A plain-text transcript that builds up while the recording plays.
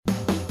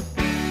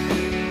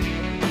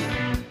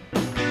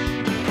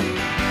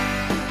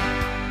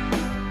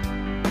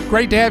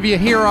Great to have you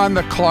here on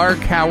the Clark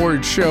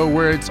Howard Show,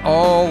 where it's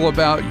all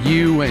about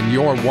you and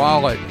your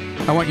wallet.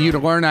 I want you to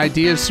learn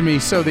ideas from me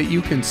so that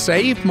you can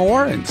save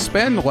more and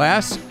spend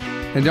less,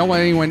 and don't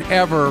let anyone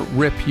ever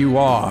rip you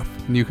off.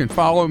 And you can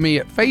follow me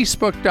at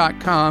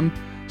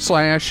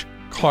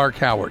facebook.com/Clark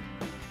Howard.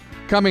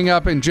 Coming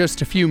up in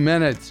just a few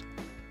minutes,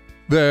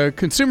 the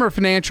Consumer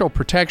Financial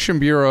Protection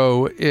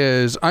Bureau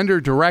is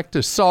under direct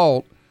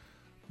assault,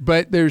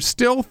 but there's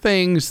still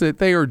things that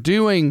they are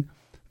doing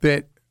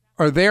that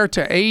are there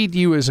to aid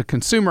you as a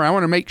consumer. I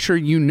want to make sure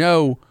you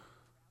know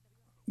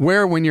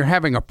where, when you're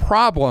having a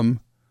problem,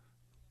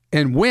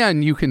 and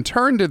when you can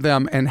turn to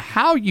them and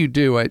how you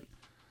do it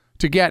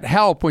to get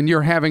help when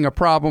you're having a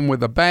problem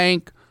with a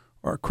bank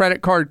or a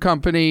credit card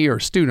company or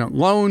student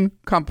loan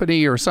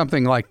company or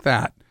something like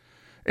that.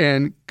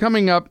 And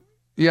coming up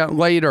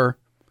later,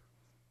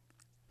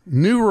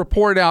 new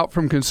report out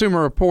from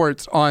Consumer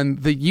Reports on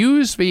the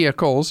used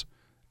vehicles,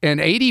 and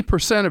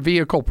 80% of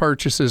vehicle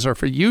purchases are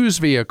for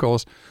used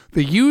vehicles.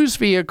 The used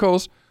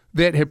vehicles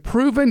that have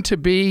proven to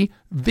be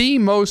the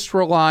most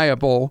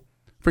reliable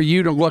for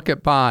you to look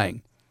at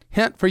buying.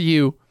 Hint for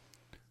you,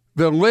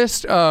 the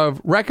list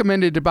of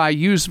recommended to buy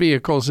used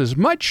vehicles is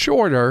much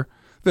shorter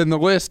than the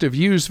list of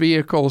used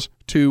vehicles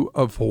to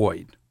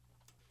avoid.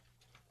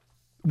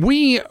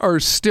 We are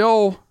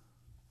still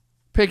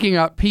picking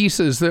up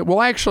pieces that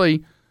will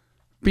actually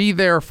be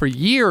there for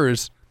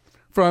years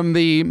from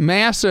the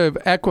massive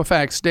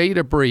Equifax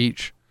data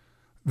breach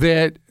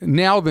that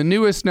now the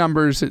newest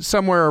numbers, it's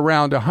somewhere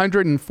around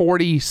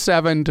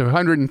 147 to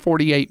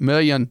 148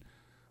 million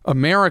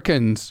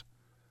Americans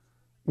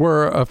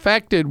were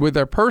affected with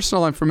their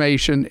personal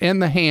information in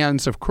the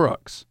hands of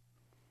crooks.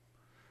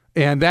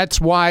 And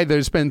that's why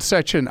there's been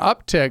such an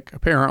uptick,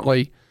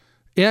 apparently,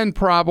 in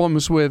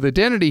problems with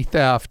identity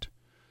theft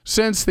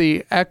since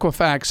the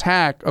Equifax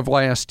hack of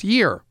last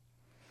year.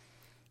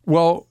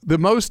 Well, the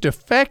most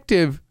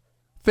effective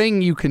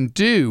thing you can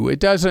do, it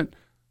doesn't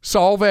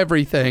solve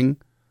everything,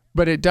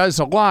 but it does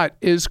a lot,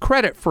 is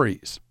credit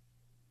freeze.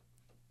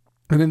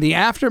 And in the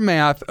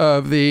aftermath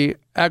of the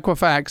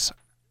Equifax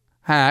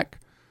hack,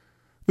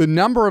 the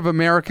number of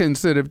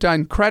Americans that have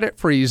done credit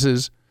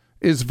freezes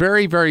is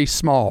very, very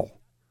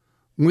small,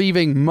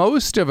 leaving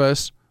most of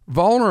us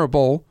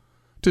vulnerable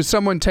to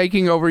someone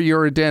taking over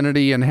your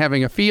identity and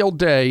having a field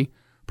day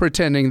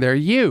pretending they're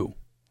you.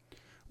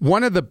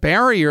 One of the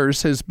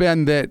barriers has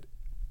been that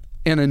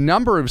in a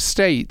number of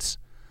states,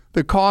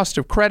 the cost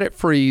of credit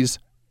freeze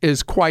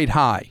is quite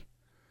high.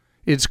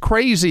 It's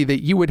crazy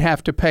that you would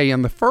have to pay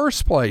in the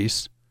first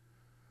place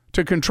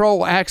to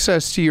control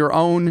access to your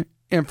own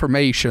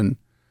information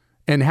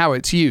and how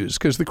it's used.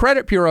 Because the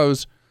credit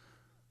bureaus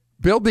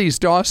build these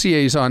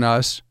dossiers on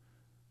us,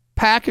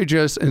 package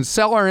us, and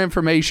sell our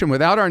information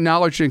without our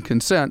knowledge and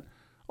consent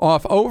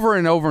off over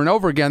and over and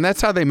over again.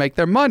 That's how they make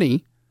their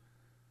money,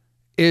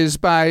 is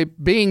by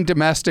being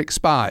domestic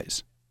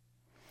spies.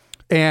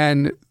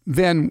 And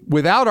then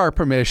without our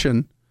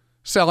permission,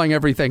 selling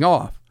everything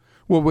off.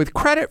 Well, with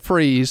credit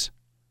freeze,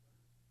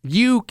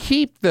 you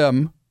keep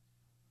them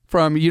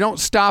from, you don't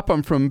stop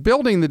them from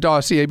building the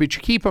dossier, but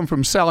you keep them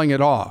from selling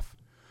it off.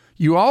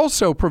 You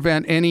also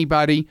prevent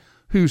anybody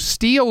who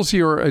steals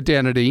your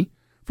identity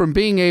from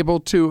being able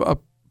to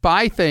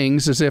buy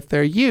things as if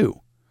they're you.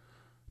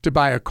 To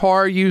buy a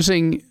car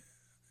using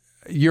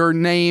your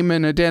name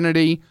and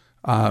identity,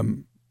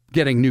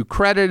 getting new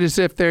credit as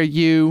if they're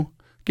you,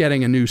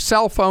 getting a new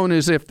cell phone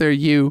as if they're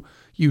you.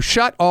 You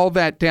shut all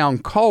that down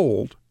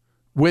cold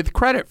with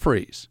credit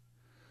freeze.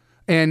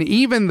 And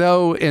even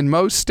though in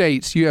most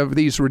states you have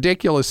these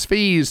ridiculous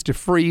fees to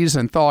freeze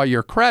and thaw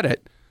your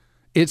credit,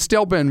 it's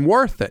still been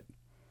worth it.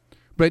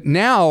 But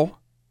now,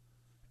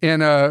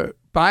 in a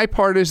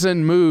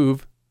bipartisan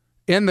move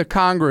in the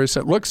Congress,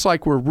 it looks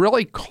like we're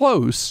really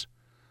close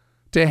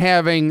to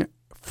having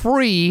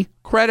free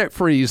credit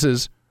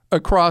freezes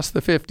across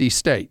the 50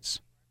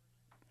 states.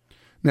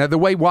 Now, the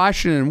way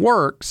Washington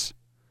works,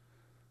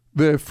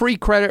 the free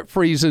credit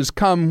freezes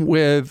come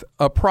with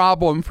a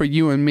problem for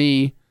you and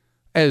me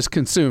as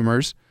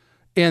consumers,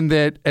 in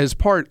that as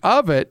part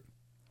of it,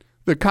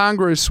 the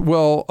Congress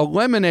will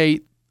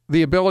eliminate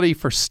the ability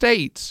for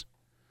states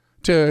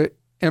to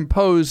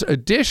impose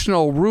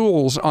additional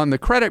rules on the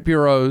credit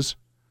bureaus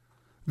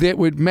that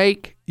would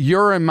make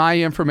your and my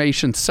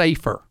information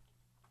safer.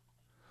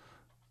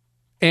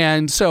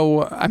 And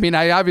so, I mean,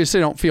 I obviously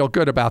don't feel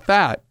good about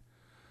that,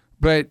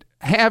 but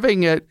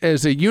having it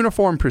as a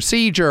uniform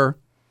procedure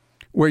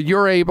where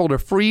you're able to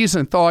freeze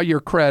and thaw your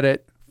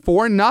credit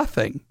for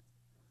nothing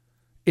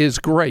is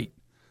great.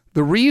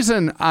 The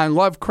reason I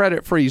love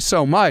credit freeze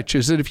so much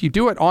is that if you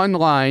do it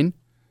online,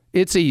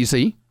 it's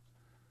easy.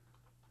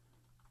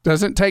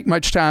 Doesn't take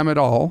much time at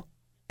all.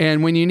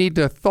 And when you need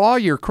to thaw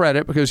your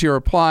credit because you're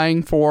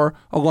applying for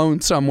a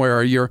loan somewhere,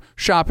 or you're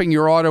shopping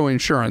your auto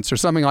insurance or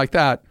something like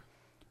that,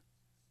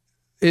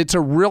 it's a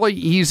really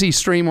easy,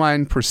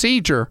 streamlined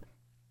procedure.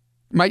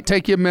 Might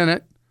take you a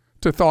minute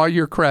to thaw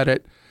your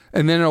credit,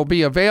 and then it'll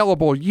be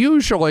available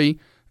usually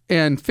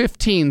in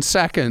 15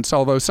 seconds,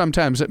 although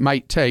sometimes it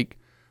might take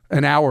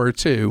an hour or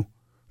two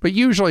but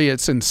usually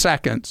it's in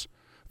seconds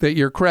that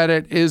your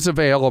credit is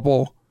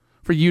available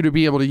for you to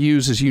be able to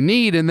use as you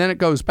need, and then it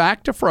goes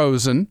back to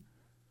frozen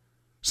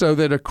so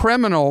that a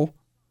criminal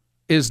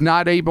is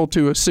not able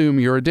to assume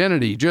your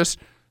identity. Just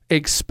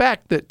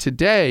expect that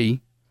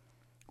today,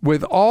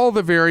 with all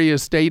the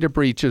various data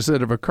breaches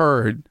that have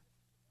occurred,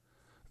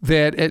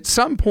 that at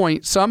some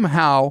point,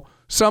 somehow,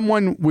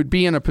 someone would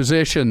be in a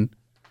position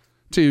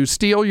to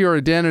steal your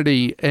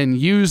identity and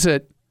use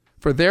it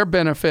for their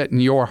benefit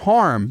and your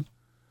harm.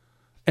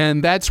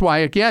 And that's why,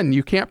 again,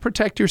 you can't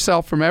protect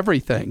yourself from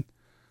everything.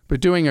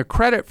 But doing a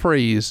credit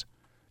freeze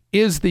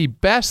is the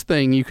best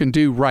thing you can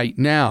do right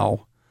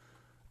now.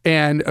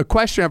 And a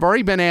question I've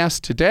already been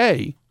asked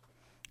today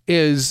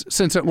is,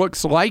 since it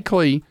looks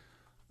likely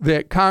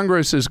that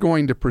Congress is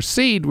going to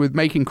proceed with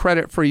making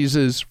credit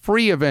freezes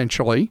free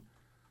eventually,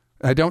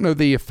 I don't know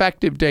the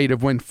effective date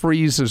of when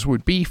freezes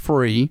would be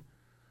free.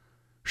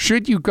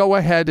 Should you go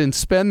ahead and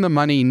spend the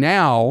money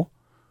now,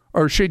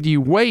 or should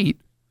you wait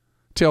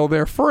till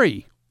they're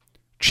free?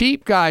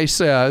 Cheap Guy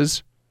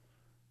says,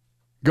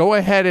 go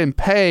ahead and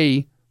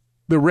pay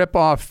the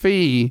rip-off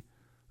fee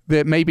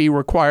that may be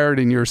required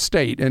in your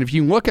state. And if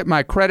you look at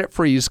my credit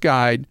freeze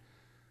guide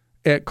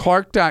at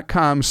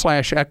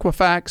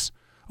clark.com/Equifax,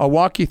 I'll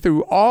walk you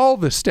through all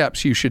the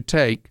steps you should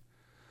take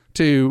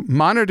to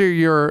monitor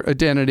your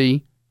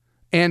identity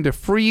and to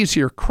freeze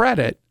your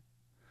credit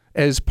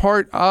as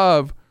part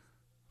of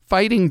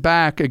fighting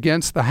back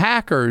against the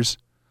hackers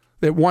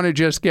that want to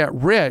just get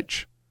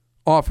rich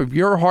off of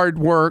your hard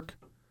work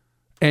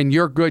and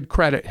your good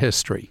credit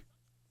history.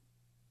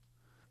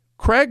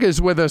 Craig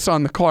is with us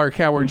on the Clark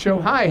Howard Show.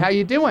 Hi, how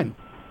you doing?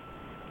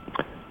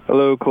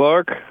 Hello,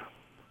 Clark.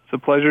 It's a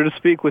pleasure to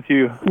speak with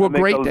you. Well,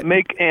 great. I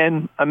make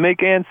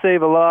and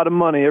save a lot of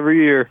money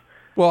every year.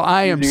 Well,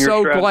 I am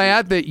so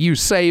glad that you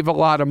save a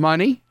lot of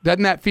money.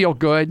 Doesn't that feel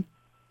good?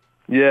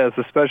 Yes,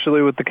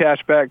 especially with the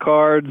cashback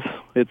cards.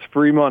 It's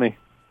free money.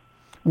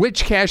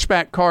 Which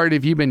cashback card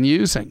have you been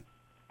using?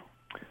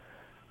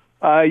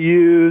 I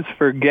use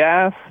for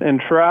gas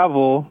and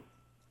travel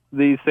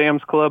the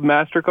Sam's Club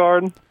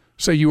MasterCard.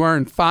 So you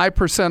earn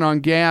 5%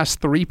 on gas,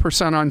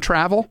 3% on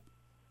travel?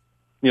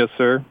 Yes,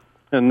 sir.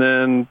 And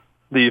then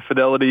the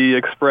Fidelity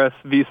Express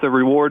Visa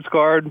Rewards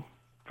card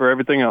for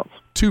everything else.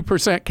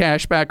 2%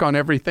 cash back on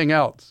everything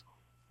else?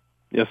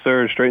 Yes,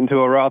 sir. Straight into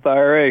a Roth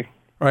IRA.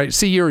 All right.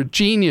 See, you're a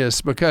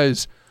genius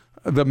because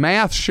the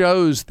math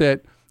shows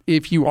that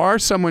if you are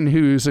someone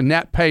who's a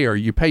net payer,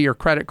 you pay your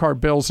credit card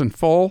bills in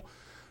full,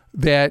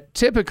 that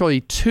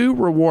typically 2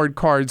 reward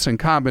cards in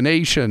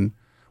combination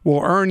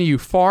will earn you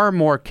far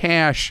more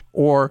cash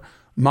or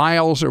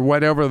miles or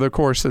whatever the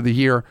course of the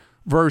year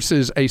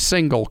versus a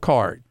single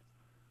card.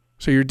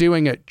 So you're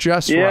doing it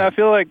just right. Yeah, I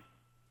feel like,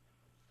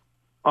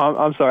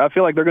 I'm sorry, I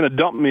feel like they're going to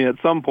dump me at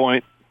some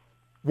point.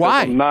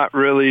 Why? I'm not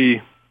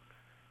really,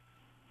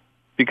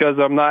 because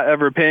I'm not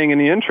ever paying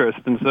any interest.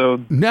 And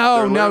so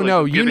no.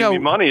 Giving me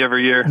money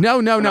every year. No.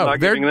 I'm not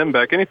giving them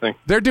back anything.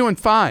 They're doing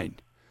fine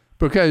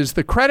because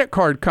the credit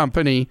card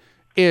company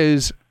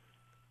is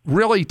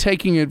really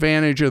taking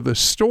advantage of the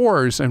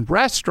stores and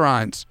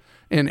restaurants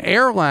and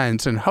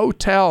airlines and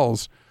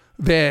hotels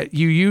that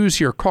you use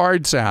your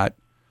cards at,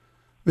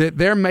 that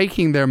they're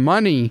making their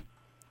money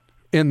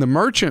in the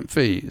merchant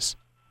fees.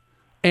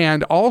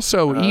 And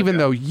also, even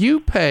though you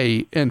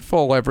pay in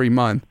full every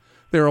month,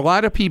 there are a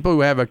lot of people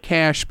who have a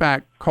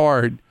cashback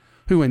card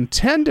who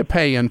intend to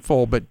pay in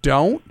full but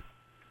don't.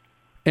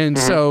 And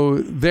so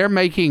they're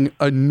making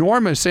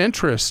enormous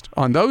interest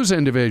on those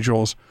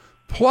individuals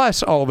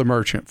plus all the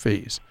merchant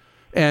fees.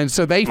 And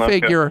so they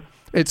figure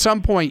at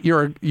some point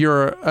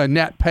you're a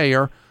net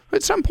payer.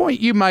 At some point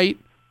you might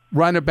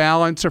run a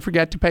balance or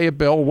forget to pay a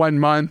bill 1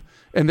 month,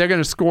 and they're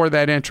going to score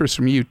that interest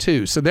from you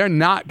too. So they're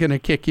not going to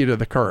kick you to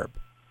the curb.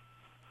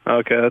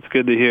 Okay, that's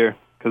good to hear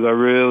because I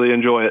really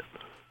enjoy it.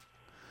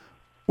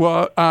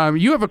 Well,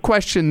 you have a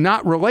question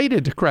not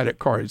related to credit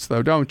cards,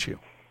 though, don't you?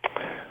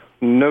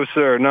 No,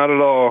 sir, not at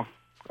all.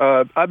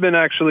 I've been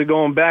actually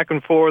going back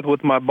and forth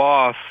with my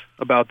boss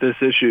about this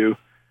issue,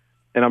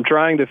 and I'm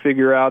trying to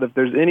figure out if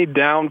there's any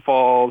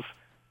downfalls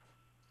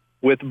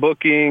with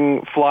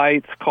booking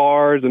flights,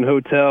 cars, and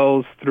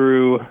hotels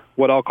through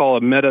what I'll call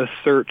a meta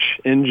search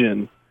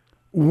engine.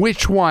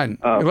 Which one?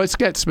 Let's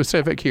get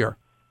specific here.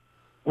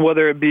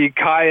 Whether it be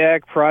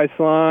Kayak,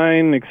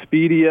 Priceline,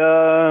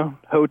 Expedia,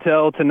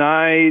 Hotel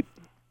Tonight,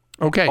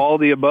 okay, all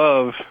the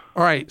above.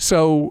 All right,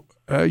 so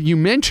you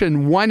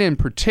mentioned one in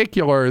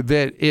particular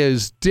that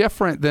is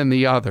different than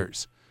the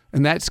others,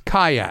 and that's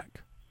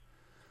Kayak.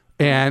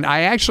 And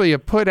I actually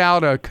have put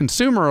out a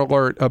consumer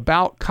alert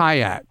about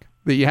Kayak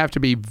that you have to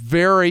be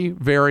very,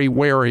 very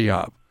wary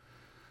of.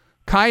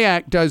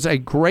 Kayak does a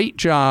great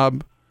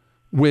job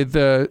with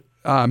the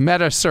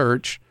meta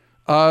search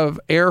of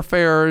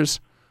airfares,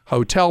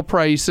 hotel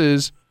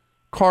prices,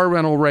 car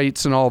rental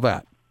rates, and all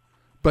that.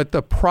 But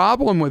the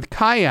problem with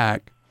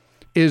Kayak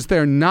is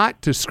they're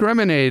not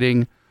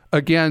discriminating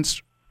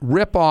against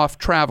rip-off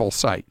travel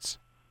sites.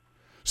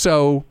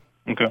 So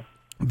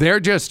they're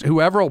just,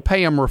 whoever will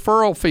pay them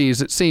referral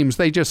fees, it seems,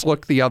 they just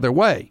look the other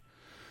way.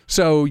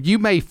 So you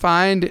may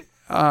find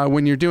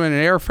when you're doing an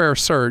airfare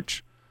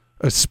search,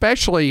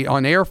 especially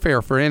on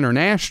airfare for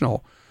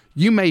international,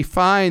 you may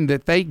find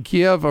that they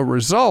give a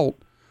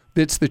result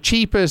that's the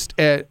cheapest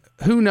at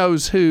who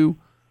knows who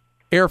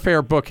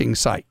airfare booking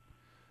site.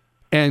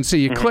 And so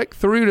you click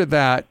through to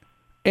that,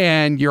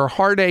 and your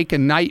heartache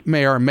and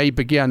nightmare may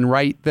begin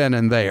right then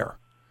and there.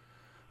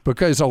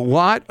 Because a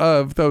lot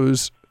of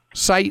those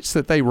sites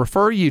that they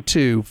refer you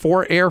to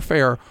for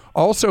airfare,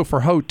 also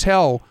for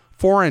hotel,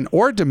 foreign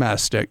or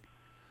domestic,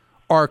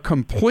 are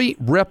complete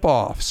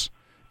ripoffs.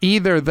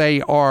 Either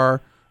they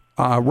are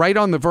right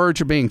on the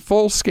verge of being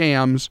full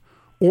scams,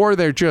 or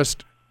they're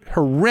just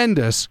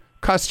horrendous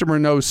customer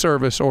no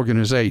service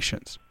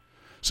organizations.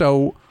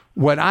 So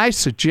what I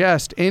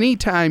suggest,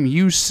 anytime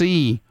you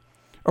see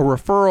a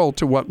referral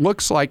to what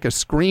looks like a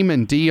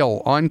screaming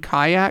deal on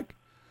Kayak,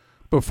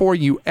 before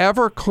you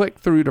ever click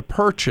through to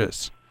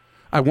purchase,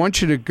 I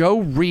want you to go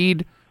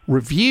read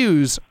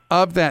reviews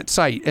of that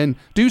site and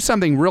do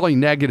something really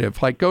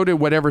negative, like go to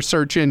whatever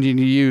search engine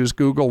you use,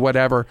 Google,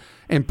 whatever,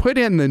 and put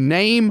in the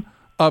name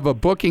of a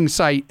booking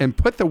site and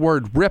put the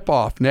word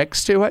ripoff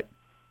next to it.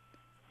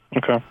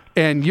 Okay.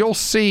 And you'll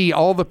see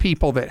all the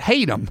people that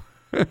hate them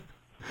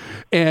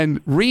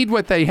and read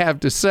what they have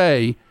to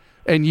say,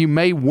 and you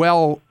may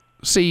well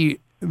see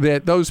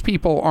that those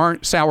people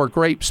aren't sour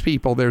grapes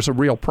people. There's a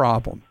real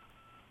problem.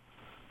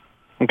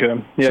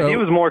 Okay. Yeah, So, he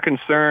was more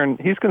concerned.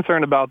 He's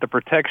concerned about the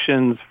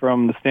protections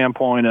from the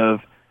standpoint of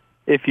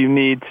if you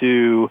need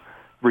to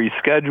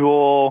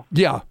reschedule.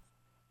 Yeah.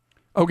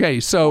 Okay,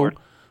 so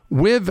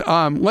with,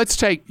 let's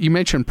take, you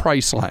mentioned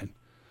Priceline.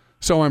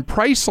 So on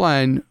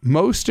Priceline,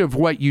 most of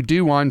what you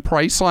do on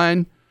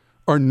Priceline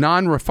are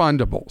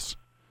non-refundables.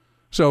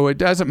 So it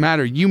doesn't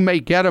matter. You may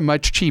get a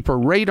much cheaper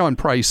rate on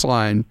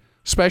Priceline,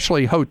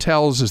 especially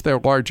hotels is their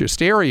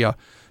largest area.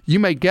 You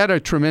may get a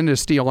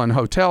tremendous deal on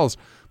hotels,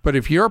 but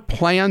if your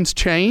plans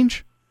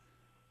change,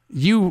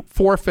 you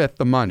forfeit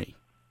the money.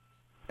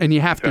 And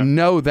you have to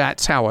know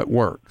that's how it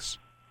works.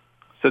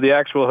 So the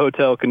actual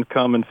hotel can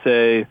come and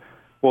say,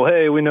 well,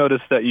 hey, we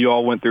noticed that you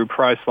all went through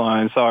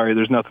Priceline. Sorry,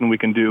 there's nothing we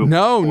can do.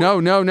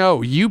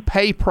 No. You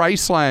pay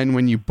Priceline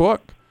when you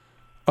book.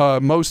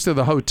 Most of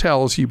the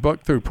hotels you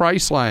book through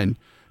Priceline,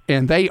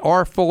 and they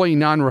are fully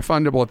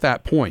non-refundable at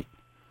that point.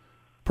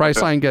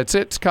 Priceline gets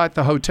its cut,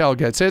 the hotel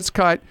gets its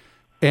cut,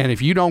 and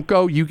if you don't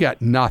go, you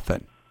get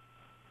nothing.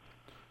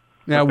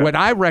 Now, what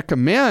I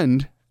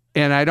recommend,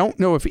 and I don't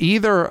know if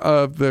either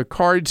of the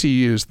cards you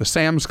use, the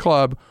Sam's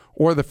Club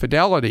or the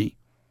Fidelity,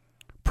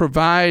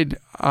 provide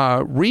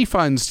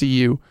refunds to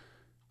you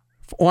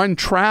on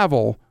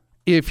travel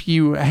if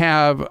you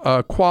have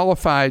a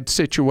qualified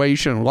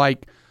situation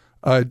like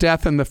a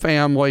death in the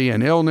family,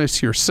 an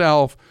illness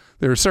yourself.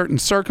 There are certain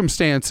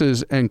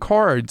circumstances and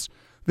cards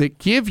that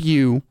give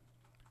you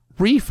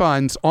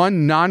refunds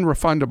on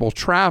non-refundable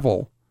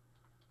travel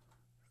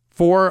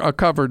for a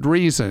covered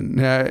reason.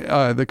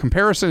 The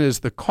comparison is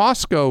the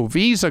Costco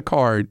Visa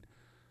card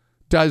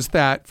does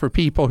that for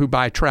people who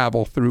buy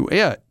travel through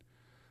it.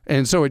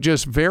 And so it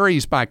just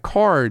varies by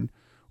card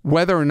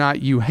whether or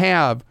not you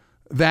have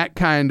that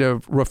kind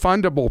of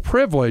refundable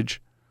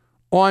privilege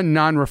on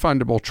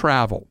non-refundable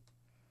travel.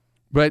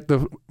 But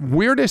the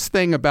weirdest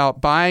thing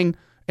about buying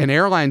an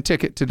airline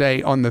ticket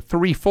today on the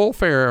 3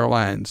 full-fare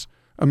airlines,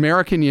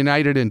 American,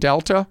 United, and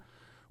Delta,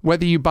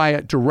 whether you buy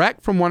it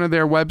direct from one of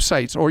their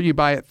websites or you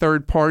buy it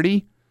third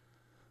party,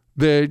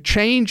 the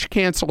change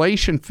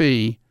cancellation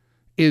fee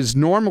is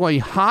normally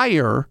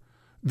higher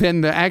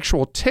than the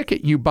actual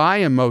ticket you buy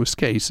in most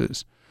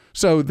cases.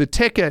 So the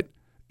ticket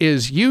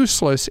is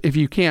useless if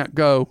you can't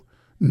go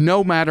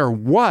no matter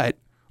what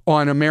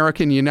on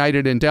American,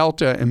 United, and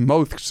Delta in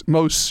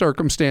most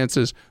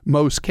circumstances,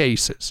 most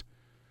cases.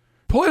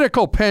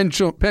 Political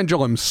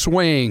pendulum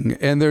swing,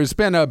 and there's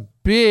been a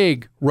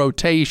big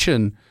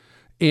rotation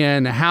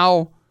in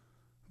how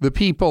the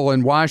people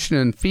in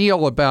Washington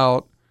feel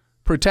about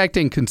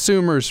protecting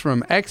consumers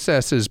from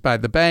excesses by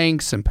the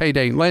banks and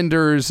payday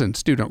lenders and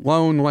student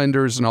loan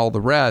lenders and all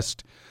the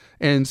rest.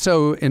 And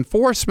so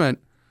enforcement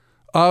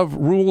of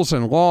rules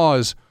and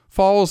laws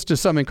falls to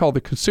something called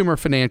the Consumer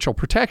Financial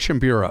Protection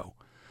Bureau.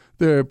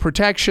 The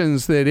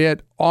protections that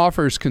it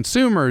offers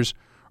consumers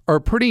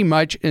are pretty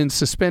much in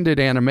suspended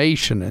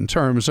animation in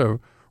terms of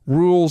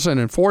rules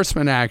and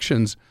enforcement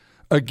actions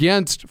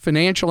against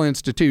financial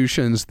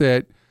institutions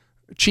that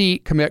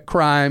cheat, commit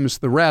crimes,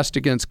 the rest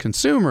against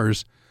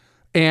consumers.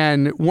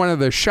 And one of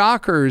the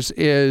shockers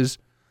is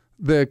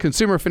the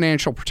Consumer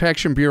Financial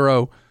Protection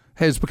Bureau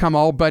has become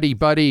all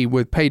buddy-buddy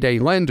with payday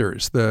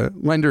lenders, the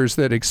lenders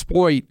that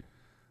exploit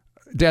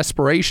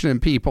desperation in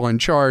people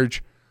and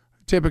charge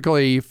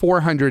typically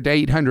 400 to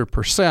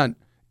 800%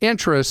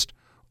 interest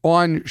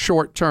on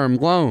short-term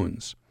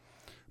loans.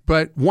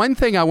 But one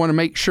thing I want to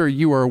make sure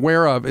you are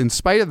aware of, in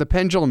spite of the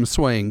pendulum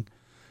swing,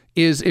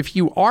 is if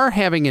you are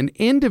having an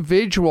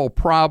individual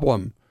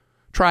problem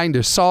trying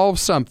to solve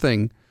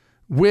something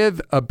with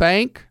a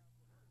bank,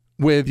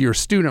 with your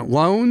student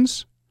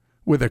loans,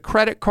 with a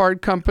credit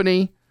card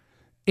company,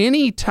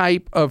 any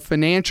type of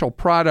financial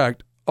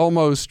product,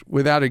 almost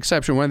without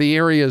exception, one of the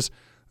areas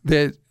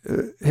that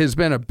has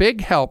been a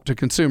big help to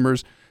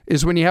consumers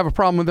is when you have a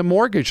problem with a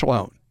mortgage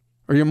loan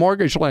or your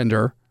mortgage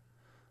lender.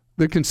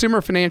 The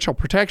Consumer Financial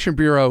Protection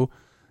Bureau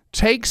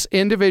takes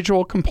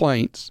individual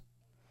complaints,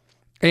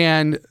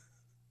 and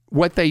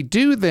what they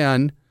do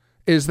then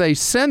is they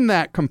send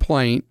that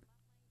complaint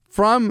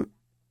from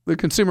the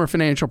Consumer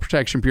Financial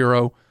Protection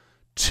Bureau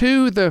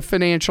to the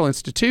financial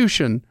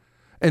institution,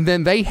 and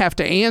then they have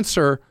to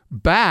answer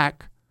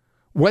back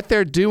what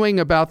they're doing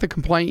about the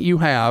complaint you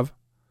have,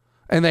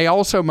 and they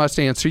also must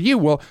answer you.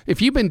 Well,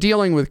 if you've been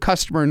dealing with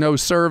customer no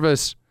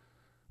service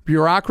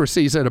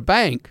bureaucracies at a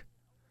bank,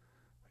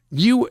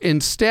 you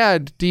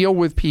instead deal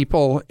with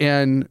people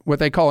in what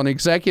they call an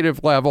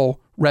executive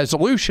level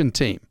resolution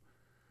team,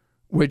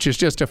 which is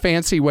just a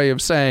fancy way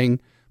of saying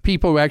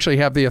people who actually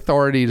have the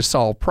authority to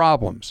solve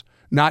problems.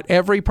 Not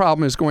every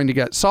problem is going to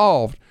get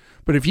solved,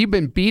 but if you've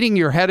been beating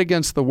your head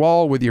against the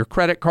wall with your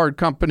credit card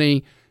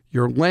company,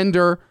 your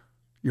lender,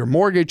 your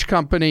mortgage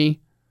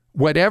company,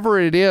 whatever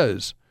it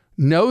is,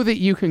 know that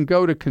you can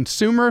go to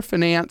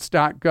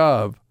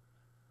consumerfinance.gov,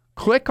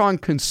 click on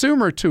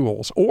Consumer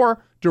Tools,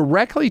 or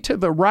directly to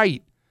the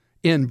right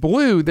in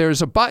blue,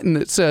 there's a button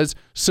that says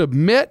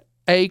Submit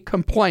a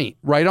Complaint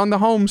right on the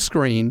home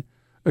screen,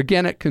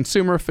 again at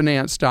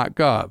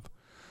consumerfinance.gov.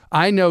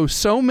 I know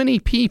so many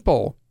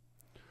people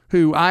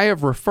who I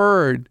have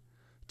referred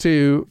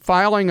to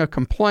filing a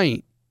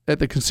complaint at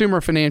the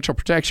Consumer Financial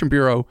Protection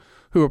Bureau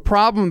who a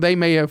problem they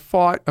may have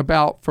fought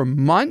about for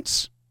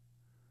months,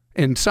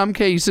 in some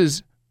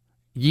cases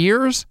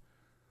years,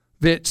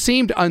 that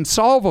seemed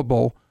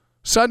unsolvable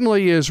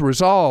suddenly is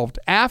resolved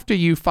after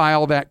you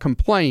file that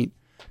complaint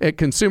at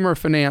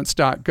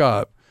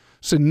consumerfinance.gov.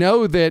 So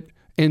know that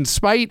in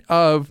spite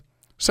of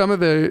some of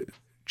the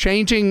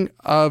changing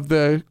of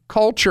the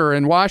culture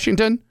in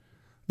Washington,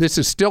 this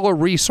is still a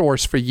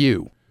resource for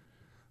you.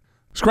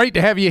 It's great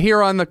to have you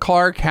here on the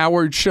Clark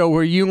Howard Show,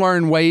 where you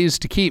learn ways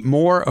to keep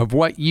more of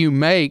what you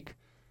make.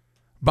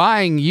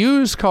 Buying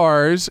used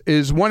cars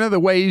is one of the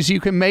ways you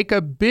can make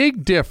a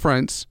big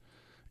difference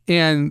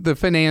in the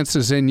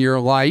finances in your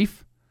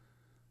life.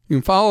 You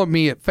can follow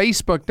me at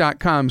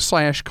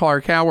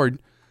facebook.com/Clark Howard.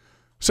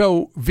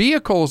 So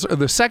vehicles are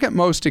the second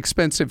most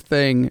expensive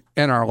thing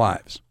in our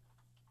lives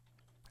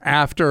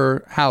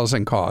after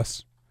housing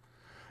costs.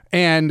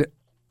 And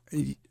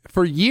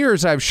for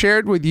years, I've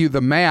shared with you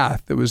the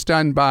math that was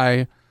done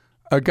by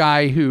a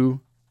guy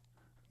who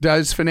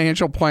does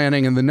financial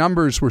planning, and the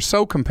numbers were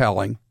so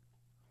compelling.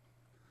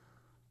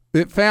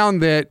 It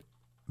found that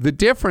the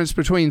difference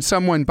between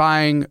someone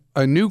buying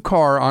a new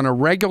car on a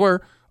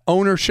regular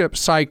ownership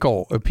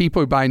cycle of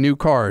people who buy new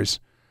cars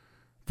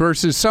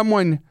versus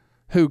someone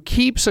who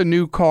keeps a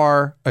new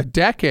car a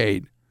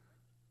decade.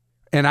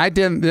 And I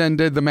then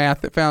did the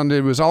math that found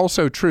it was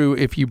also true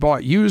if you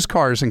bought used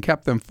cars and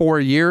kept them 4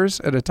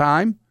 years at a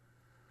time,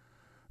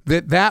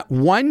 that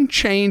one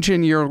change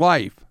in your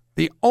life,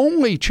 the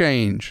only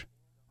change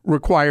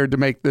required to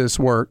make this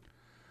work,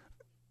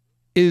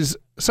 is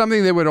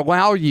something that would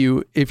allow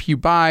you, if you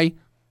buy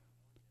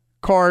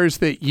cars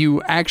that you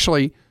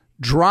actually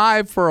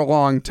drive for a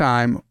long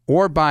time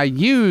or buy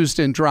used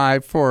and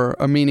drive for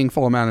a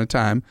meaningful amount of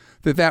time,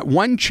 that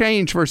one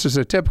change versus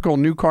a typical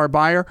new car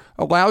buyer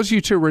allows you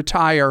to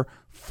retire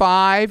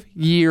 5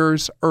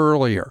 years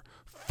earlier.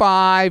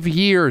 5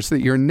 years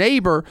that your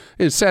neighbor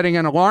is setting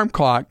an alarm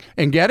clock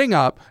and getting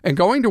up and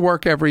going to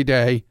work every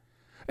day,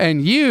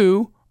 and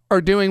you are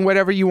doing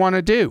whatever you want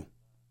to do,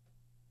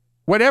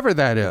 whatever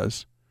that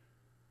is,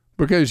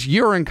 because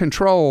you're in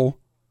control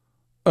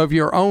of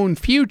your own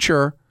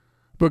future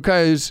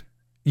because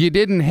you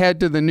didn't head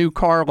to the new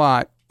car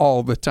lot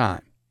all the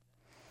time.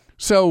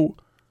 So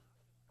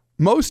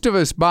most of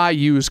us buy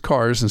used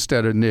cars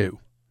instead of new.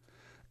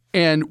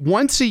 And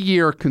once a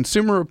year,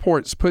 Consumer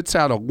Reports puts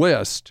out a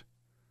list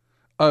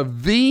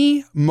of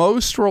the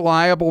most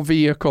reliable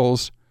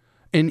vehicles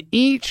in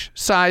each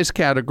size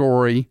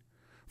category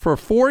for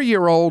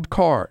 4-year-old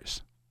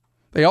cars.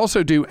 They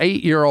also do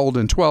 8-year-old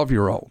and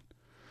 12-year-old.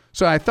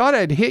 So I thought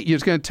I'd hit you.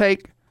 It's going to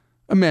take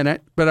a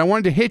minute, but I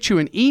wanted to hit you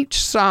in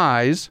each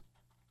size.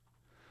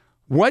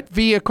 What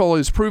vehicle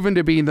is proven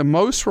to be the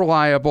most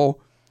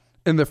reliable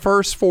in the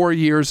first 4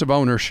 years of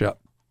ownership?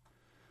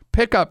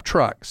 Pickup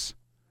trucks,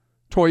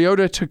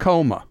 Toyota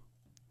Tacoma.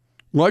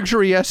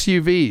 Luxury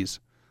SUVs,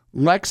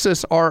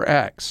 Lexus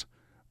RX.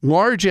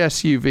 Large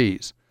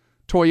SUVs,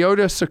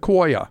 Toyota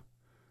Sequoia.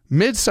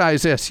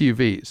 Midsize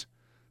SUVs,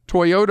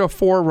 Toyota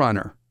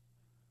 4Runner.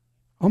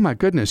 Oh my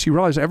goodness, you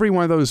realize every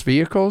one of those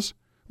vehicles,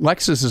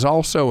 Lexus is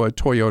also a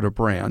Toyota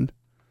brand.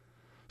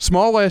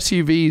 Small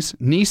SUVs,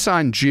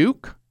 Nissan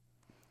Juke.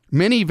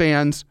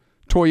 Minivans,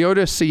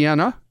 Toyota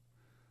Sienna.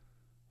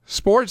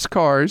 Sports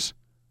cars,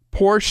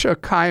 Porsche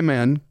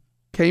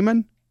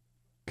Cayman,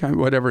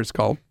 whatever it's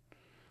called.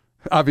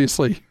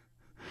 Obviously,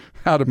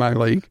 out of my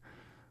league.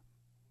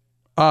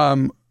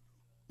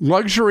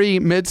 Luxury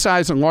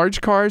midsize and large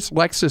cars,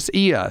 Lexus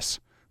ES.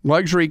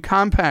 Luxury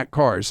compact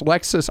cars,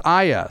 Lexus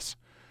IS.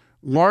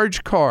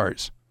 Large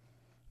cars,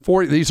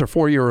 these are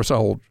 4 years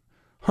old.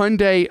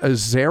 Hyundai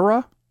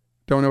Azera,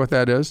 don't know what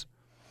that is.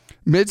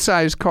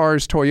 Mid-size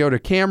cars, Toyota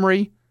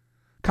Camry.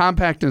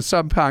 Compact and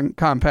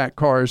subcompact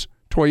cars,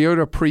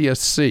 Toyota Prius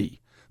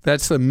C.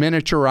 That's the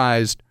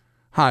miniaturized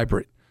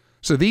hybrid.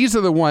 So these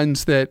are the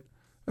ones that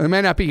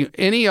may not be,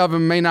 any of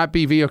them may not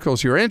be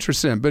vehicles you're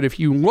interested in, but if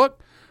you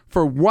look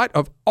for what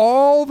of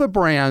all the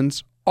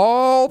brands,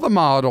 all the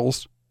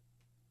models,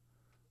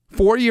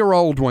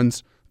 4-year-old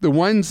ones, the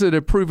ones that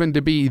have proven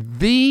to be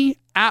the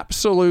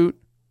absolute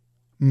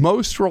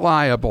most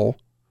reliable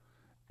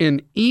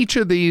in each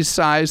of these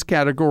size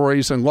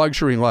categories and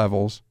luxury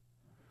levels,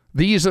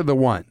 these are the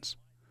ones.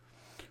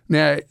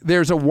 Now,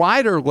 there's a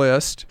wider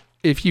list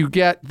if you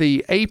get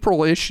the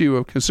April issue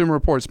of Consumer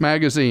Reports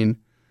magazine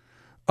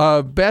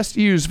of best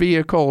used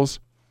vehicles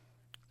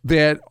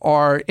that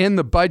are in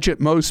the budget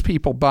most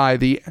people buy.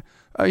 The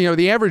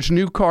average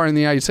new car in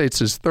the United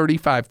States is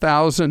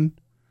 $35,000,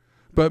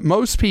 but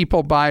most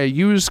people buy a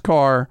used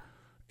car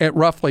at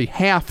roughly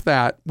half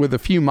that with a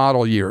few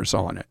model years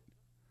on it.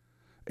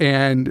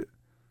 And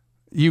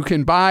you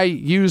can buy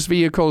used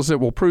vehicles that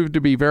will prove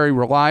to be very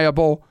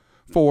reliable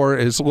for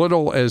as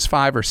little as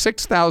 $5,000 or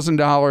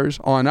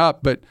 $6,000 on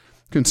up. But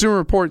Consumer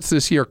Reports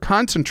this year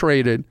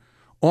concentrated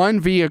on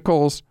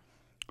vehicles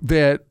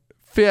that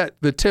fit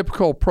the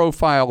typical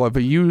profile of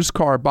a used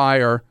car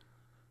buyer,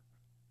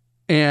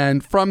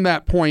 and from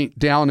that point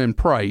down in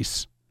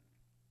price.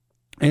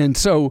 And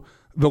so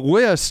the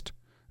list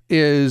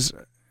is,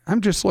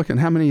 I'm just looking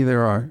how many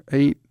there are,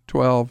 8,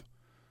 12,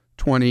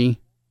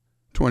 20,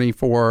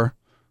 24,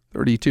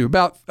 32,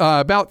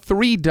 about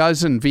 3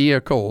 dozen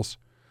vehicles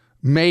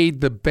made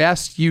the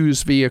best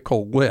used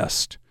vehicle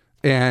list.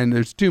 And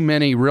there's too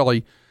many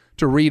really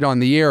to read on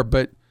the air,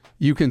 but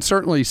you can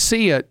certainly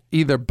see it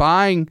either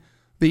buying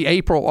the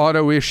April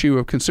auto issue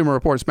of Consumer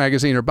Reports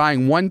magazine or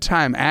buying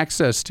one-time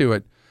access to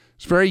it.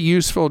 It's very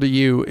useful to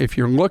you if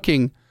you're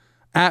looking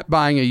at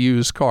buying a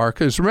used car,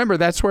 because remember,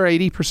 that's where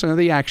 80% of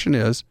the action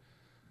is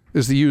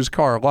the used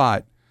car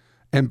lot.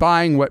 And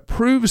buying what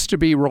proves to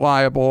be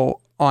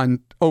reliable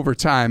over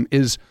time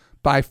is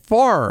by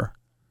far,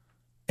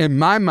 in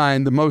my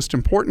mind, the most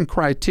important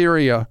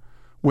criteria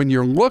when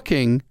you're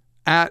looking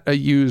at a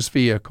used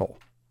vehicle.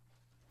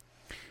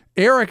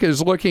 Eric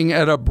is looking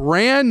at a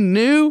brand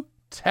new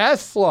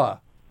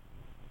Tesla.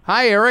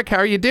 Hi, Eric. How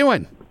are you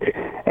doing?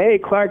 Hey,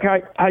 Clark.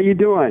 How you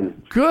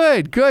doing?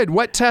 Good, good.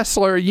 What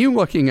Tesla are you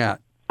looking at?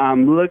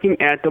 I'm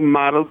looking at the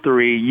Model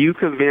 3. You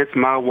convinced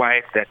my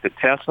wife that the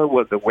Tesla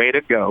was the way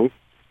to go.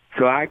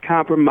 So I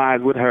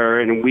compromised with her,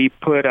 and we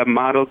put a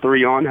Model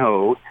 3 on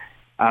hold.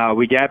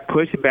 We got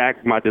pushed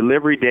back. My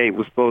delivery date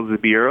was supposed to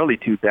be early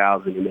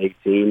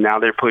 2018. Now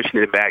they're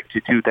pushing it back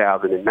to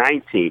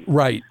 2019.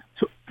 Right.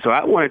 So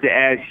I wanted to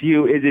ask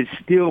you, is it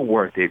still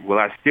worth it? Will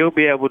I still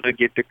be able to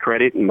get the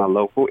credit in my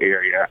local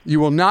area? You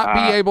will not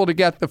be able to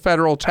get the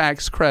federal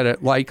tax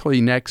credit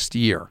likely next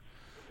year.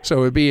 So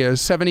it would be a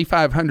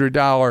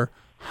 $7,500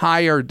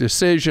 higher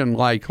decision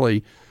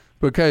likely,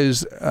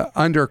 because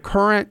under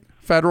current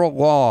federal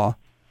law,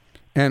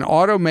 an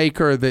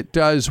automaker that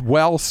does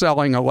well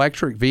selling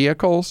electric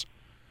vehicles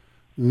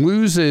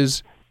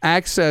loses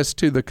access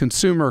to the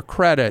consumer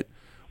credit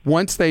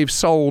once they've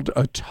sold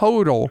a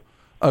total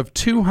of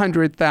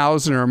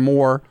 200,000 or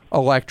more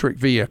electric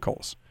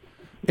vehicles.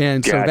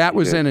 And so that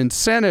was an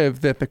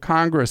incentive that the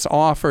Congress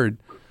offered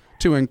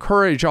to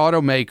encourage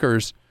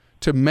automakers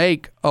to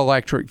make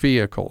electric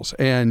vehicles.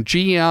 And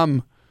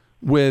GM,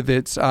 with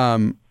its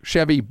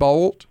Chevy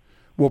Bolt,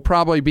 will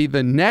probably be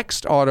the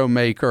next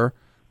automaker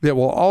that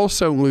will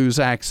also lose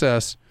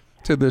access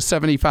to the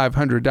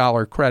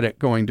 $7,500 credit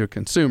going to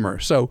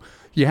consumers. So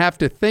you have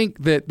to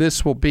think that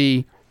this will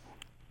be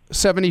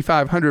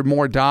 $7,500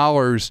 more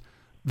dollars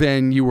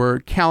than you were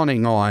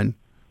counting on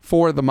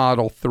for the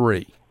Model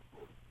 3.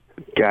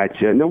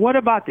 Gotcha. Now, what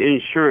about the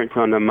insurance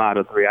on the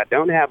Model 3? I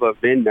don't have a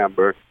VIN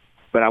number,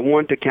 but I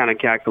want to kind of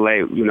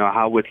calculate,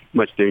 how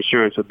much the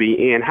insurance will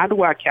be. And how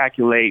do I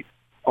calculate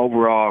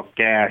overall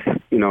gas,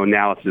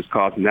 analysis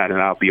costs now that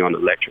I'll be on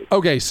electric?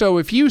 Okay, so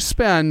if you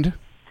spend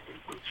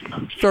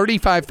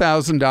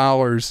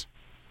 $35,000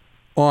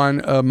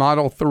 on a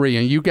Model 3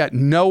 and you get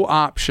no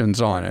options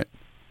on it,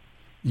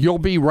 you'll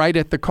be right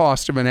at the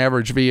cost of an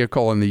average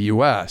vehicle in the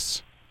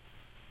U.S.,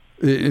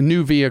 a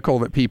new vehicle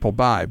that people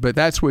buy. But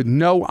that's with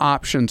no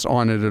options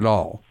on it at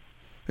all.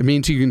 It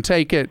means you can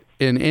take it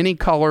in any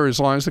color as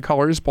long as the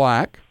color is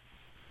black,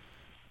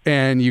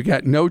 and you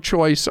got no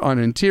choice on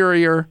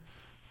interior,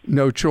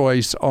 no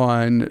choice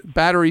on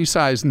battery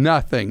size,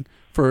 nothing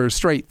for a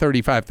straight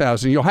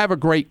 $35,000. You'll have a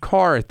great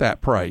car at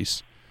that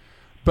price.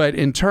 But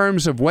in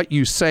terms of what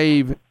you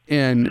save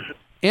in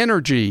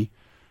energy,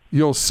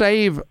 you'll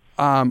save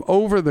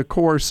over the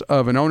course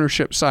of an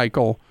ownership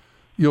cycle,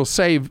 you'll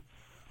save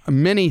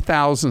many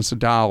thousands of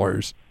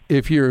dollars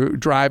if you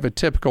drive a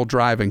typical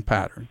driving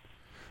pattern.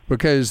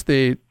 Because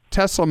the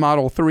Tesla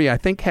Model 3, I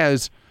think,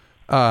 has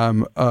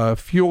a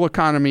fuel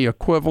economy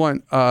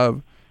equivalent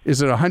of,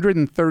 is it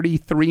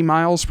 133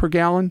 miles per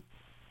gallon?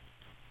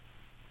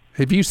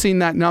 Have you seen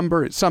that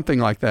number? It's something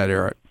like that,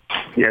 Eric.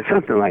 Yeah,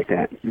 something like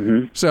that.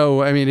 Mm-hmm.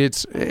 So, I mean,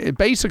 it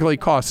basically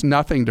costs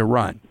nothing to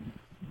run.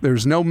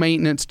 There's no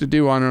maintenance to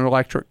do on an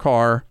electric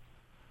car,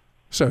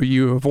 so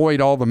you avoid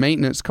all the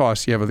maintenance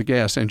costs you have with a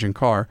gas engine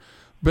car.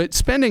 But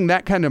spending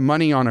that kind of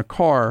money on a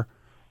car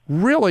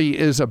really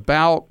is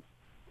about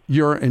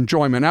your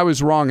enjoyment. I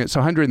was wrong. It's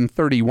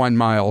 131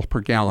 miles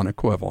per gallon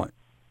equivalent.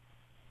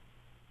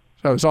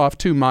 So I was off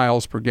 2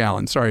 miles per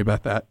gallon. Sorry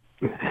about that.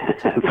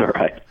 That's all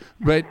right.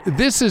 But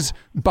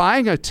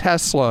buying a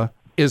Tesla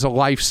is a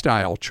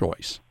lifestyle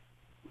choice.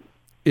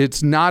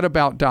 It's not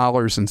about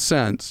dollars and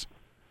cents,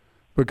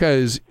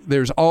 because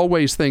there's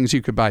always things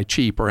you could buy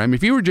cheaper. I mean,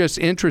 if you were just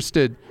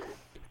interested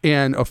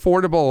in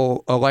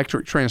affordable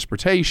electric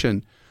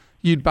transportation,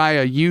 you'd buy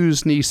a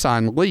used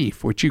Nissan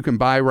Leaf, which you can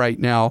buy right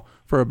now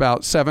for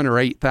about $7,000 or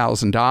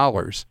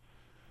 $8,000,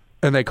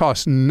 and they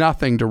cost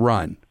nothing to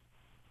run.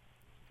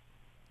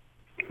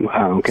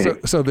 Wow. Okay.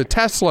 So the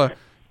Tesla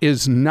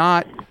is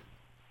not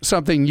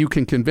something you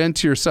can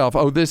convince yourself,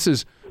 oh, this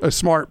is a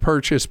smart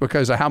purchase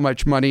because of how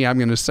much money I'm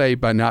going to save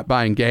by not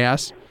buying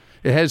gas.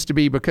 It has to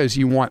be because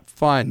you want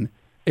fun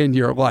in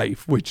your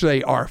life, which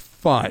they are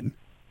fun.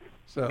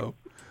 So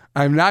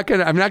I'm not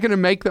gonna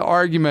make the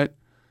argument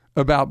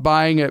about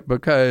buying it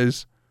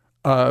because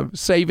of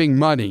saving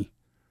money.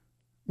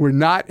 We're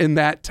not in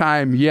that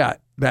time yet.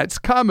 That's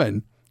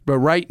coming, but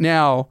right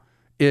now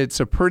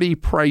it's a pretty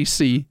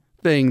pricey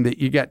thing that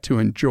you get to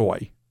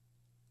enjoy.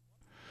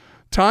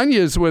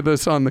 Tanya's with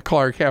us on the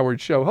Clark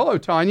Howard Show. Hello,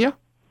 Tanya.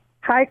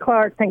 Hi,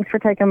 Clark. Thanks for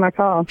taking my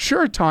call.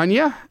 Sure,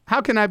 Tanya.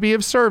 How can I be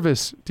of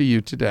service to you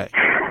today?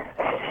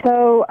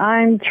 So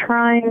I'm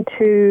trying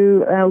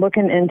to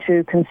looking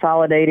into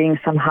consolidating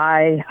some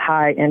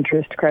high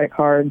interest credit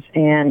cards,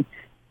 and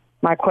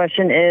my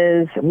question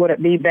is, would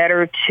it be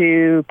better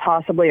to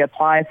possibly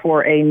apply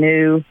for a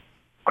new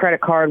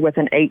credit card with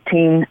an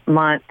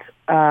 18-month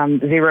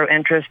zero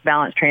interest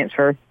balance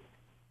transfer,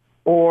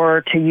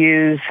 or to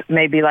use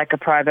maybe like a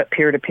private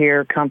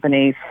peer-to-peer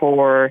company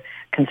for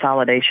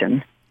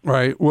consolidation?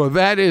 Right. Well,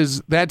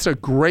 that's a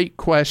great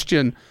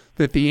question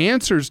that the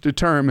answer is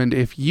determined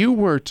if you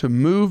were to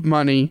move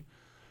money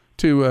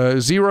to a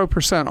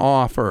 0%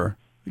 offer,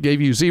 gave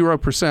you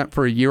 0%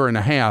 for a year and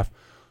a half,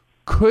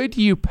 could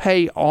you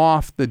pay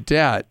off the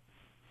debt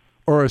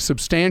or a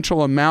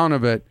substantial amount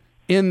of it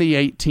in the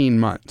 18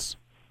 months?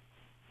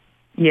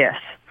 Yes.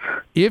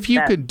 If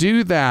you could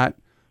do that,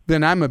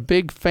 then I'm a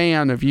big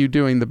fan of you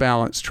doing the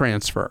balance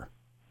transfer.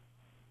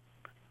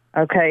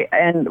 Okay.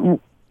 And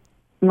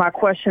my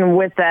question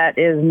with that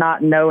is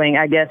not knowing,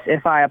 I guess,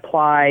 if I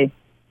apply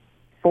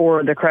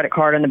for the credit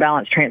card and the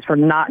balance transfer,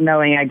 not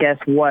knowing, I guess,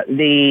 what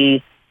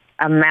the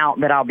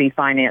amount that I'll be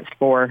financed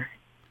for.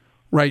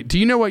 Right. Do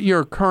you know what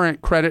your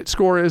current credit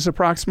score is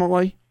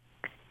approximately?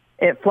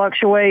 It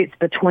fluctuates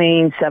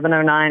between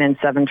 709 and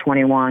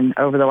 721.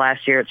 Over the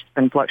last year, it's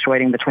been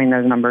fluctuating between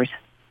those numbers.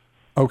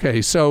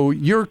 Okay, so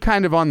you're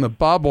kind of on the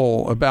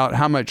bubble about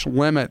how much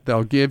limit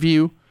they'll give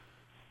you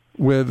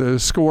with a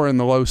score in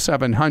the low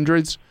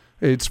 700s.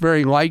 It's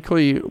very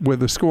likely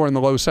with a score in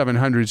the low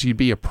 700s you'd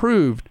be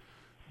approved,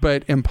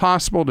 but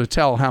impossible to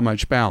tell how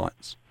much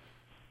balance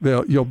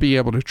you'll be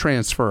able to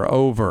transfer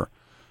over.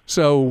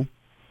 So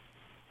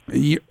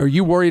are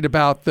you worried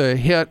about the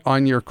hit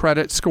on your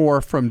credit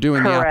score from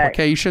doing Correct. the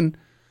application?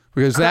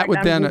 Because Correct.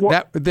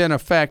 that would then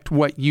affect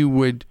what you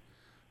would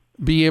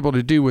be able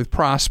to do with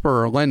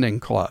Prosper or Lending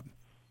Club.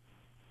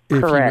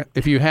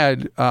 If you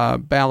had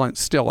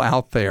balance still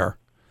out there.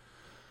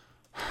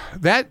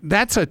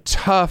 That's a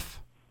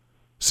tough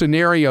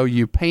scenario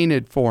you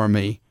painted for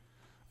me.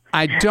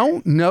 I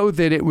don't know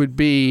that it would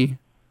be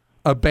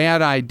a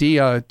bad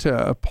idea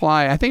to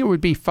apply. I think it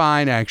would be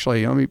fine,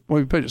 actually. Let me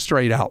put it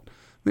straight out.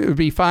 It would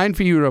be fine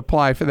for you to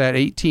apply for that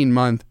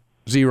 18-month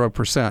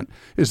 0%.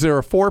 Is there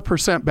a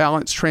 4%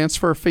 balance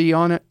transfer fee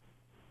on it?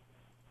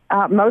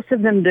 Most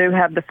of them do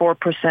have the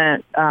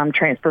 4%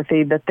 transfer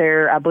fee, but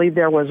I believe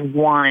there was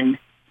one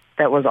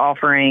that was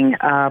offering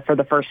for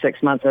the first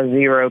 6 months a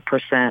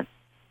 0%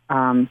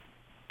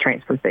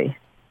 transfer fee.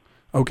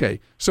 Okay,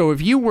 so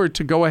if you were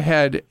to go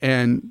ahead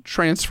and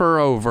transfer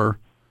over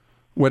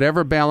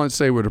whatever balance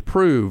they would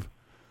approve,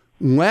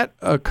 let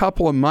a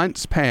couple of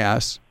months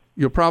pass,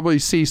 you'll probably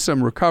see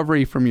some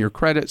recovery from your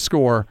credit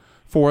score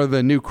for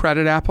the new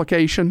credit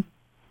application.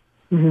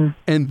 Mm-hmm.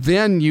 And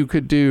then you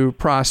could do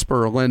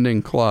Prosper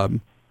Lending Club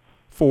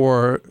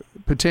for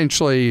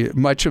potentially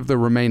much of the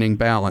remaining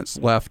balance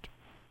left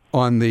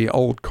on the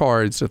old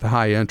cards at the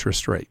high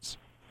interest rates.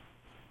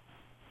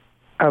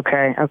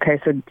 Okay.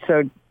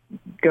 So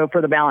go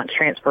for the balance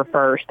transfer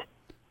first,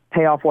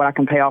 pay off what I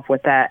can pay off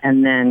with that,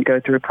 and then go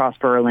through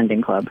Prosper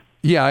Lending Club.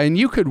 Yeah, and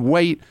you could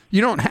wait.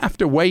 You don't have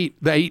to wait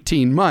the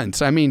 18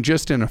 months. I mean,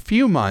 just in a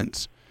few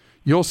months,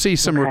 you'll see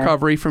some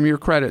recovery from your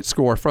credit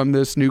score from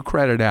this new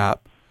credit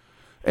app.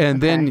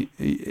 And then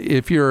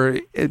if you're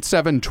at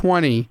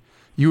 720,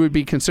 you would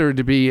be considered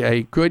to be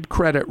a good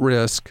credit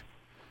risk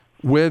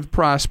with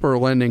Prosper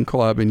Lending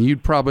Club, and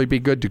you'd probably be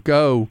good to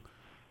go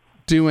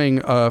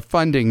doing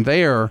funding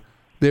there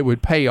that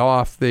would pay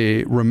off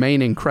the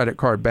remaining credit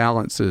card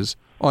balances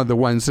on the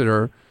ones that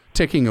are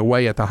ticking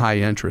away at the high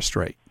interest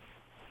rate.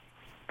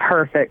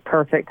 Perfect.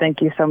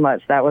 Thank you so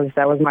much. That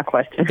was my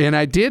question. And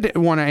I did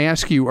want to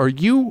ask you, are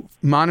you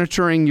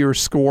monitoring your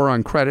score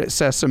on Credit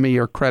Sesame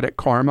or Credit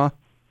Karma?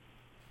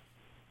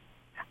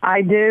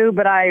 I do,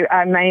 but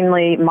I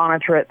mainly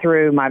monitor it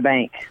through my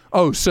bank.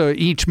 Oh, so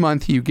each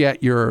month you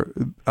get your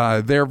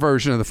their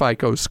version of the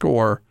FICO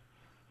score.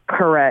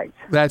 Correct.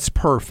 That's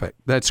perfect.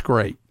 That's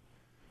great.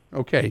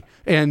 Okay.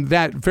 And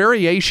that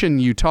variation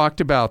you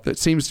talked about that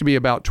seems to be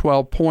about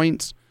 12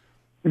 points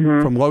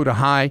from low to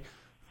high,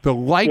 the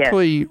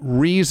likely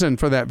reason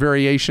for that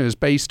variation is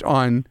based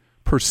on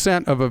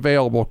percent of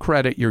available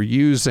credit you're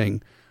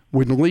using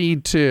would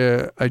lead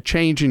to a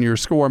change in your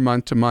score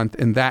month to month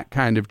in that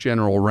kind of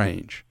general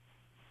range.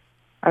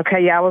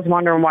 Okay, yeah, I was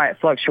wondering why it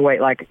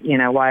fluctuates,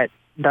 why it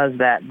does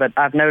that. But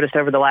I've noticed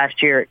over the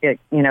last year,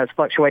 it's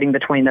fluctuating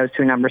between those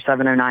two numbers,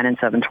 709 and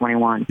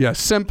 721. Yeah,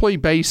 simply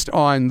based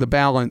on the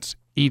balance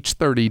each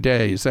 30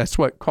 days. That's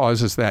what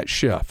causes that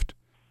shift.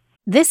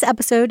 This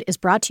episode is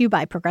brought to you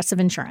by Progressive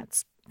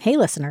Insurance. Hey,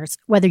 listeners,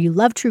 whether you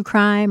love true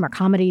crime or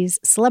comedies,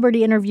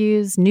 celebrity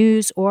interviews,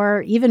 news,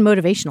 or even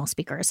motivational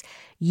speakers,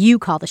 you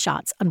call the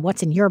shots on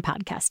what's in your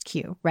podcast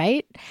queue,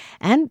 right?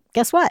 And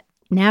guess what?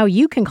 Now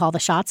you can call the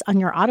shots on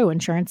your auto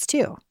insurance,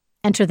 too.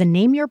 Enter the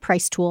Name Your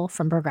Price tool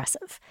from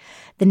Progressive.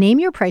 The Name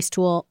Your Price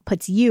tool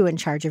puts you in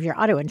charge of your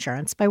auto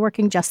insurance by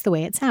working just the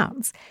way it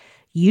sounds.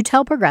 You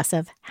tell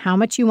Progressive how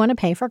much you want to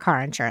pay for car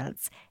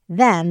insurance.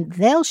 Then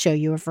they'll show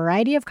you a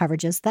variety of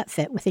coverages that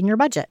fit within your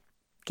budget,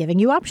 giving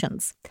you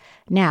options.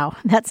 Now,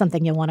 that's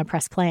something you'll want to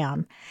press play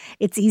on.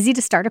 It's easy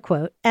to start a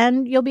quote,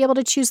 and you'll be able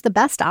to choose the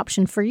best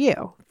option for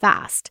you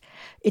fast.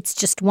 It's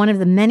just one of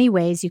the many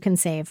ways you can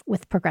save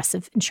with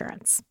Progressive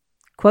Insurance.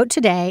 Quote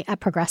today at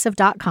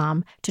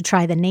Progressive.com to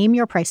try the Name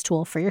Your Price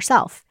tool for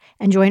yourself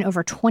and join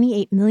over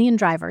 28 million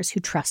drivers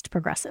who trust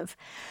Progressive.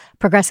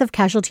 Progressive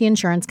Casualty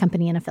Insurance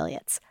Company and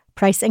Affiliates.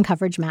 Price and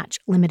coverage match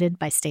limited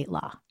by state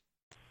law.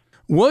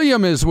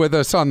 William is with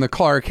us on the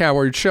Clark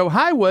Howard Show.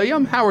 Hi,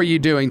 William. How are you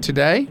doing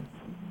today?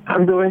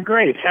 I'm doing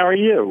great. How are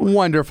you?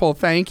 Wonderful,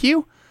 thank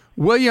you.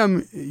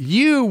 William,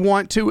 you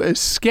want to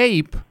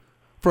escape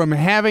from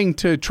having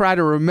to try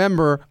to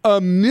remember a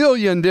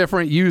million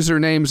different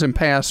usernames and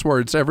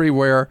passwords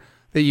everywhere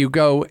that you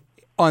go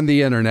on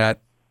the internet.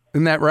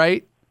 Isn't that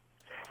right?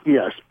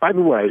 Yes. By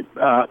the way,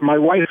 my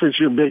wife is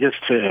your biggest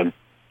fan.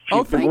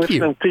 She's been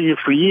listening to you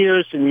for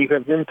years, and you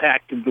have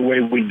impacted the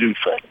way we do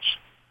things.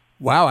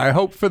 Wow, I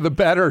hope for the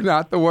better,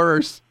 not the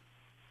worse.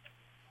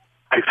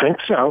 I think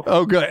so.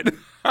 Oh, good.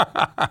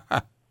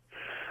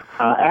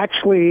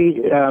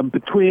 Actually,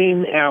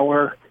 between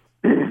our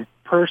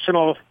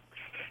personal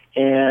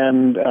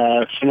and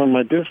some of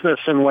my business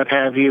and what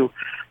have you,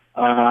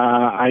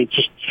 I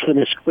just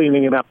finished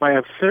cleaning it up. I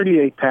have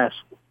 38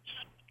 passwords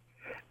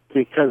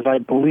because I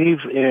believe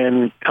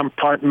in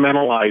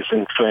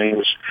compartmentalizing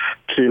things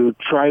to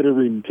try to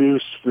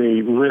reduce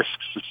the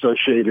risks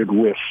associated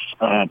with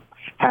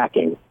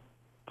hacking.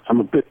 I'm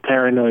a bit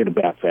paranoid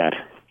about that.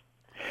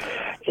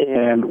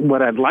 And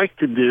what I'd like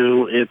to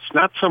do, it's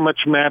not so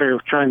much a matter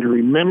of trying to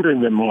remember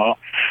them all,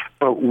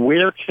 but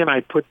where can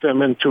I put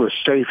them into a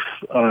safe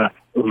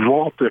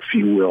vault, if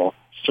you will,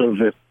 so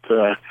that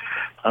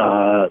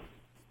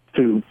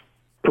to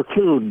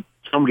preclude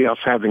somebody else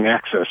having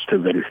access to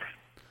them.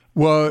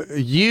 Well,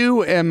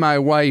 you and my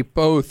wife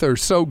both are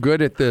so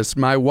good at this.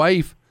 My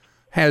wife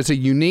has a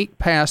unique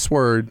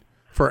password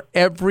for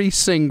every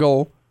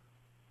single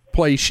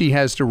place she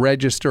has to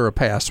register a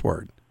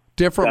password.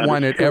 Different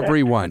one at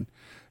every one.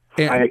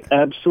 And, I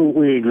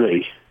absolutely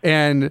agree.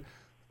 And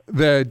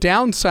the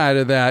downside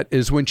of that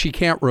is when she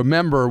can't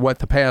remember what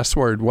the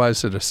password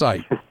was at a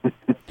site.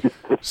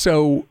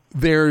 So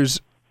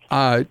there's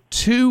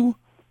two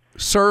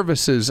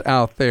services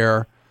out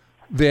there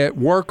that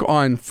work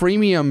on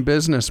freemium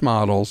business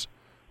models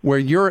where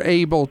you're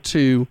able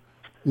to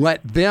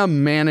let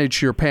them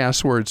manage your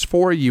passwords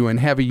for you and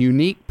have a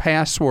unique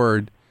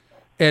password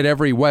at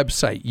every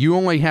website. You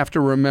only have to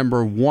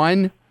remember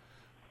one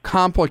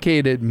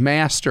complicated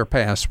master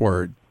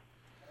password,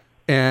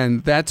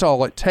 and that's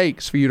all it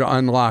takes for you to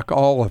unlock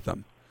all of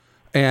them.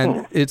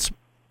 And it's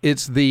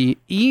the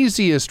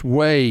easiest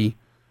way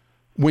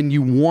when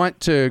you want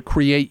to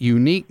create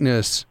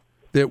uniqueness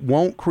that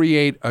won't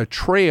create a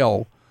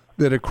trail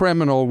that a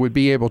criminal would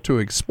be able to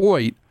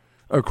exploit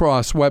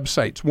across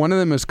websites. One of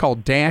them is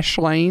called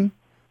Dashlane,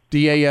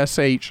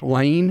 D-A-S-H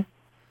Lane,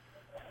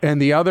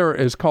 and the other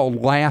is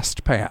called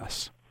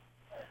LastPass.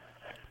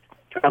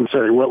 I'm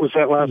sorry, what was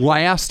that last?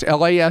 Last,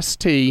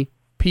 L-A-S-T-P-A-S-S.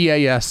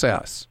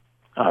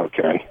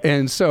 Okay.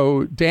 And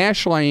so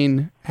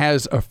Dashlane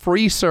has a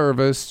free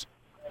service,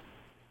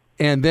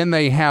 and then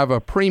they have a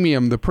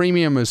premium. The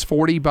premium is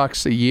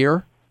 $40 a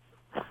year.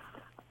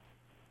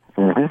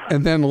 Mm-hmm.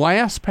 And then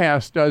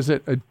LastPass does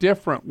it a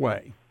different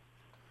way.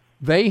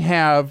 They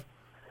have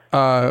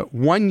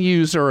one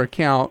user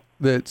account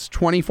that's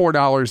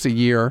 $24 a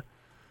year,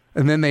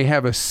 and then they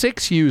have a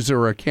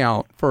 6-user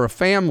account for a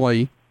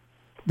family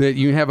that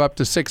you have up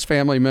to 6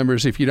 family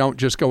members if you don't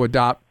just go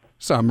adopt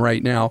some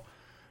right now.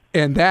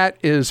 And that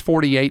is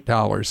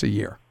 $48 a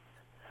year.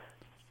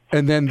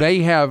 And then they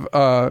have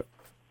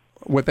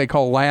what they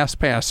call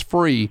LastPass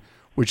free,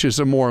 which is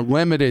a more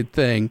limited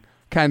thing,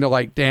 kind of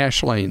like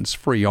Dashlane's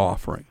free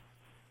offering.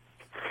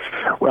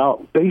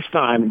 Well, based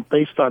on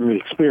the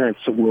experience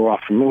that we're all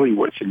familiar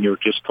with, and you were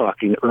just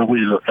talking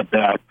earlier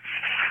about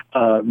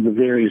the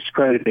various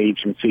credit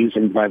agencies,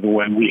 and by the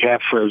way, we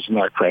have frozen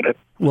our credit.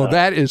 Well,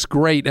 that is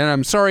great, and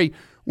I'm sorry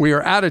we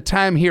are out of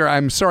time here.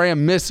 I'm sorry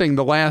I'm missing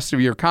the last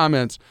of your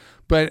comments,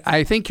 but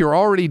I think you're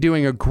already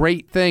doing a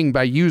great thing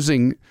by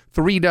using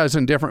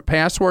 36 different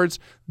passwords.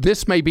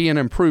 This may be an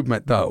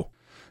improvement, though.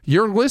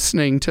 You're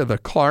listening to The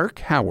Clark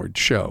Howard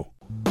Show.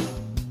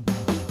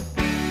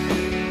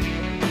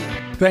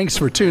 Thanks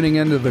for tuning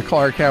into The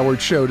Clark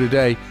Howard Show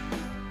today.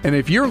 And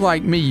if you're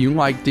like me, you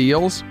like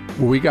deals,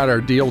 well, we got our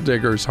deal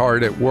diggers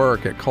hard at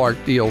work at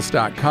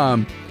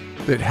clarkdeals.com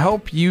that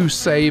help you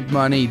save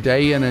money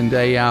day in and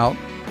day out.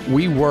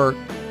 We work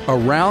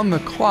around the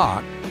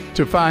clock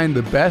to find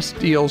the best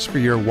deals for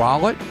your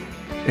wallet,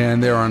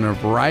 and they're on a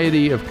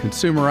variety of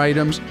consumer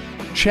items.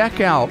 Check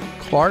out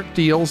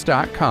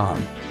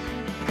clarkdeals.com.